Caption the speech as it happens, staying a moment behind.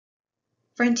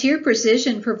Frontier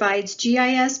Precision provides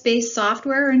GIS-based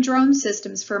software and drone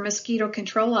systems for mosquito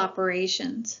control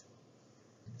operations.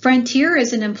 Frontier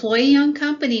is an employee-owned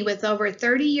company with over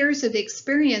 30 years of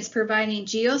experience providing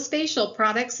geospatial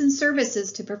products and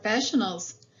services to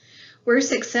professionals. We're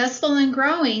successful and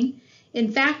growing.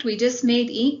 In fact, we just made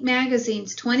Inc.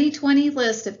 magazine's 2020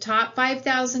 list of top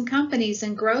 5,000 companies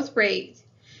in growth rate.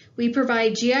 We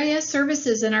provide GIS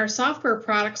services in our software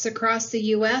products across the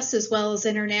U.S. as well as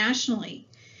internationally.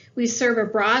 We serve a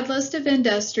broad list of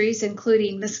industries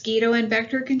including mosquito and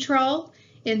vector control,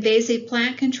 invasive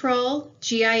plant control,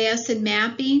 GIS and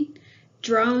mapping,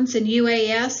 drones and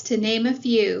UAS, to name a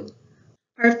few.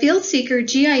 Our FieldSeeker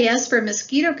GIS for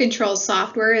mosquito control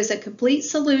software is a complete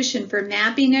solution for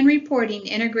mapping and reporting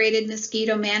integrated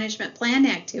mosquito management plan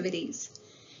activities.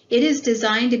 It is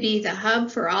designed to be the hub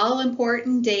for all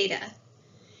important data.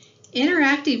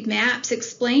 Interactive maps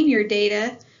explain your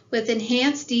data with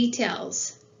enhanced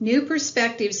details. New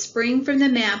perspectives spring from the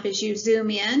map as you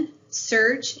zoom in,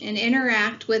 search, and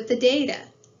interact with the data.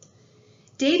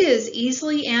 Data is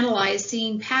easily analyzed,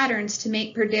 seeing patterns to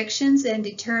make predictions and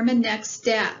determine next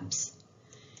steps.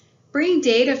 Bring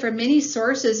data from many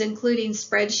sources including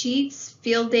spreadsheets,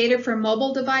 field data from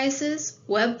mobile devices,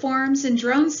 web forms, and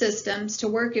drone systems to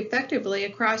work effectively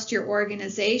across your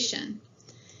organization.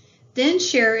 Then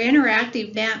share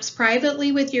interactive maps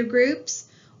privately with your groups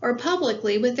or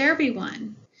publicly with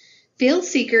everyone.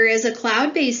 FieldSeeker is a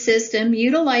cloud-based system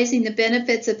utilizing the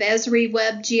benefits of Esri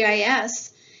Web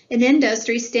GIS, an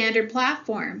industry standard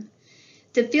platform.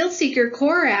 The FieldSeeker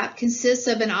Core app consists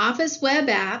of an Office web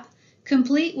app,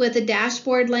 complete with a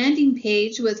dashboard landing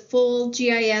page with full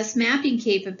GIS mapping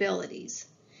capabilities.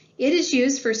 It is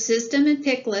used for system and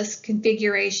pick list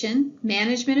configuration,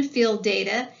 management of field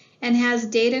data, and has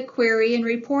data query and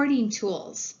reporting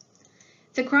tools.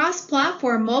 The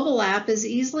cross-platform mobile app is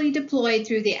easily deployed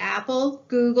through the Apple,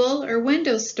 Google, or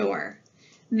Windows Store.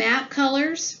 Map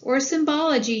colors or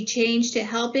symbology change to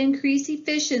help increase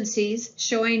efficiencies,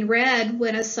 showing red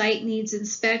when a site needs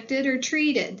inspected or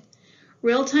treated.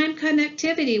 Real-time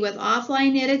connectivity with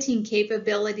offline editing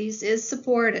capabilities is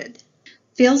supported.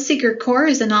 FieldSeeker Core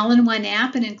is an all-in-one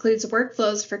app and includes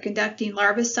workflows for conducting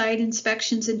larvicide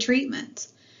inspections and treatments.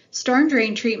 Storm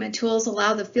drain treatment tools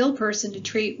allow the field person to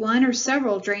treat one or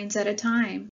several drains at a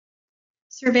time.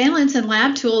 Surveillance and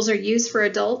lab tools are used for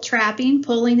adult trapping,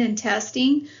 pulling and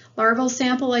testing, larval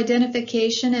sample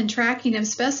identification, and tracking of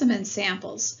specimen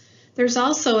samples. There's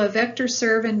also a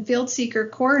VectorServe and FieldSeeker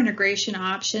Core integration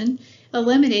option,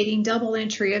 eliminating double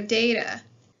entry of data.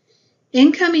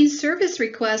 Incoming service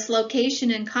request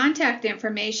location and contact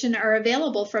information are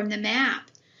available from the map.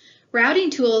 Routing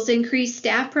tools increase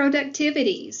staff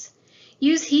productivities.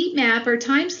 Use heat map or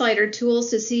time slider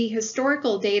tools to see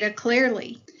historical data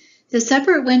clearly. The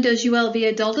separate Windows ULV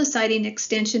adult deciding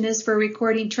extension is for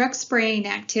recording truck spraying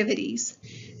activities.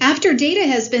 After data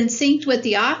has been synced with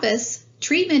the office,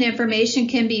 treatment information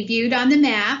can be viewed on the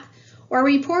map or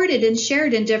reported and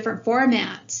shared in different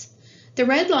formats. The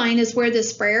red line is where the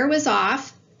sprayer was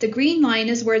off. The green line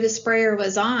is where the sprayer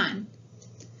was on.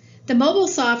 The mobile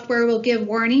software will give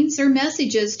warnings or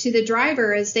messages to the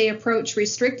driver as they approach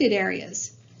restricted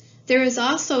areas. There is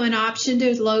also an option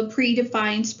to load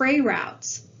predefined spray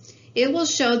routes. It will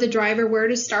show the driver where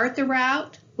to start the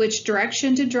route, which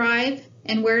direction to drive,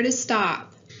 and where to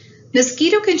stop.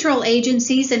 Mosquito control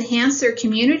agencies enhance their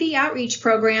community outreach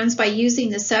programs by using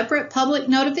the separate public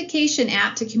notification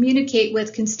app to communicate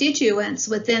with constituents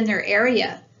within their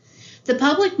area. The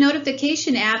public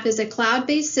notification app is a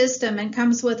cloud-based system and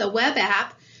comes with a web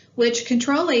app, which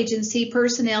control agency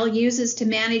personnel uses to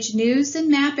manage news and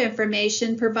map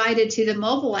information provided to the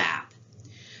mobile app.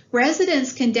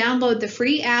 Residents can download the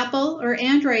free Apple or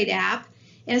Android app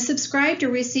and subscribe to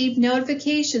receive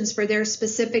notifications for their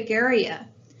specific area.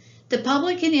 The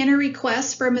public can enter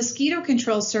requests for mosquito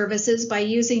control services by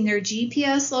using their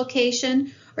GPS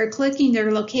location or clicking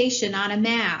their location on a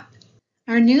map.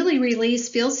 Our newly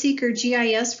released FieldSeeker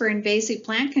GIS for invasive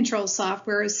plant control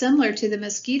software is similar to the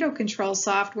mosquito control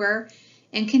software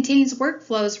and contains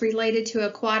workflows related to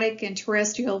aquatic and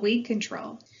terrestrial weed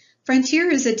control.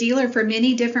 Frontier is a dealer for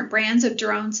many different brands of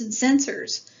drones and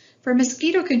sensors. For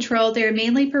mosquito control, they are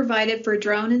mainly provided for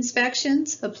drone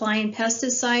inspections, applying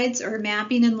pesticides, or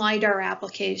mapping and LiDAR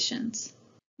applications.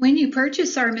 When you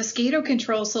purchase our mosquito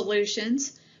control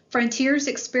solutions, Frontier's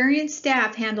experienced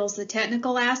staff handles the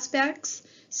technical aspects,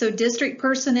 so district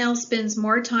personnel spends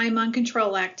more time on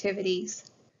control activities.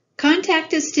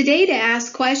 Contact us today to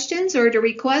ask questions or to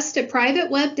request a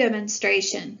private web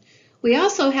demonstration. We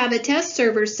also have a test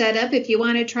server set up if you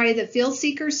want to try the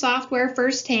FieldSeeker software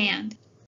firsthand.